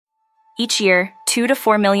Each year, 2 to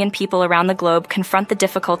 4 million people around the globe confront the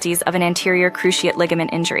difficulties of an anterior cruciate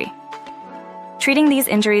ligament injury. Treating these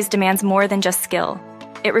injuries demands more than just skill.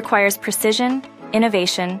 It requires precision,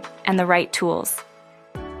 innovation, and the right tools.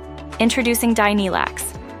 Introducing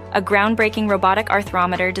Dyneelax, a groundbreaking robotic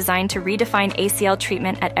arthrometer designed to redefine ACL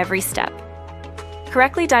treatment at every step.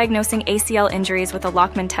 Correctly diagnosing ACL injuries with a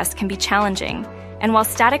Lockman test can be challenging, and while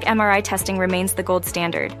static MRI testing remains the gold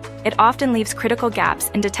standard, it often leaves critical gaps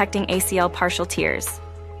in detecting ACL partial tears.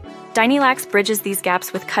 Dyneelax bridges these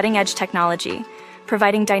gaps with cutting-edge technology,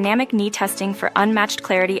 providing dynamic knee testing for unmatched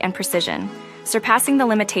clarity and precision, surpassing the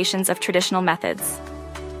limitations of traditional methods.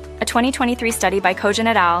 A 2023 study by Kojan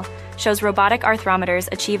et al. Shows robotic arthrometers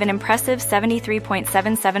achieve an impressive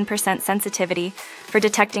 73.77% sensitivity for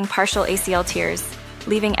detecting partial ACL tears,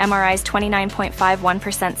 leaving MRI's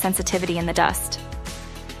 29.51% sensitivity in the dust.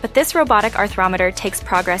 But this robotic arthrometer takes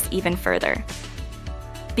progress even further.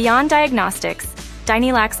 Beyond diagnostics,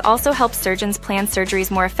 Dyneelax also helps surgeons plan surgeries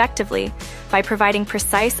more effectively by providing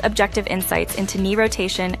precise, objective insights into knee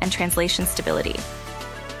rotation and translation stability.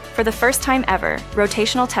 For the first time ever,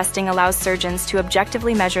 rotational testing allows surgeons to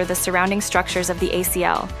objectively measure the surrounding structures of the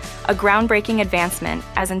ACL, a groundbreaking advancement,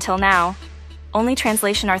 as until now, only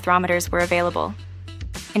translation arthrometers were available.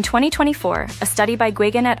 In 2024, a study by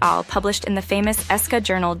Guigan et al. Published in the famous ESCA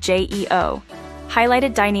journal JEO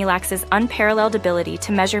highlighted Dyneelax's unparalleled ability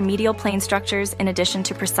to measure medial plane structures in addition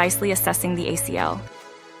to precisely assessing the ACL.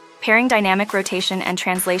 Pairing dynamic rotation and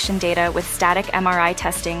translation data with static MRI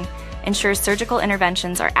testing ensures surgical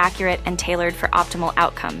interventions are accurate and tailored for optimal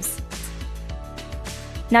outcomes.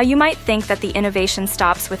 Now, you might think that the innovation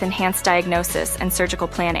stops with enhanced diagnosis and surgical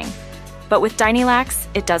planning, but with Dyneelax,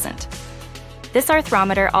 it doesn't. This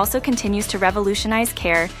arthrometer also continues to revolutionize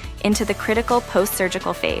care into the critical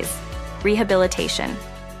post-surgical phase, rehabilitation.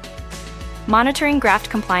 Monitoring graft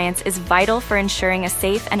compliance is vital for ensuring a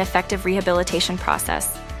safe and effective rehabilitation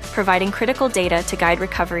process, providing critical data to guide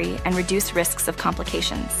recovery and reduce risks of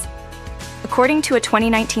complications. According to a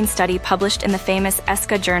 2019 study published in the famous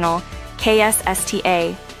ESCA journal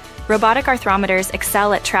KSSTA, robotic arthrometers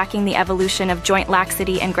excel at tracking the evolution of joint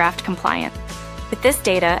laxity and graft compliance. With this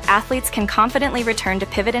data, athletes can confidently return to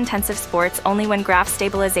pivot-intensive sports only when graft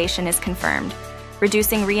stabilization is confirmed,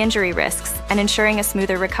 reducing re-injury risks and ensuring a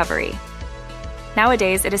smoother recovery.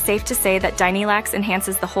 Nowadays, it is safe to say that Dyneelax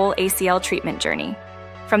enhances the whole ACL treatment journey,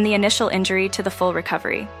 from the initial injury to the full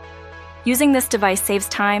recovery. Using this device saves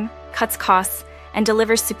time, cuts costs, and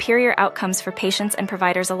delivers superior outcomes for patients and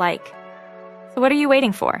providers alike. So what are you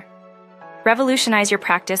waiting for? Revolutionize your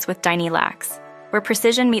practice with Dyneelax, where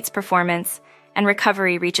precision meets performance and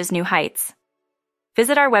recovery reaches new heights.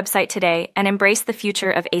 Visit our website today and embrace the future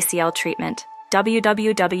of ACL treatment,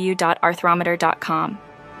 www.arthrometer.com.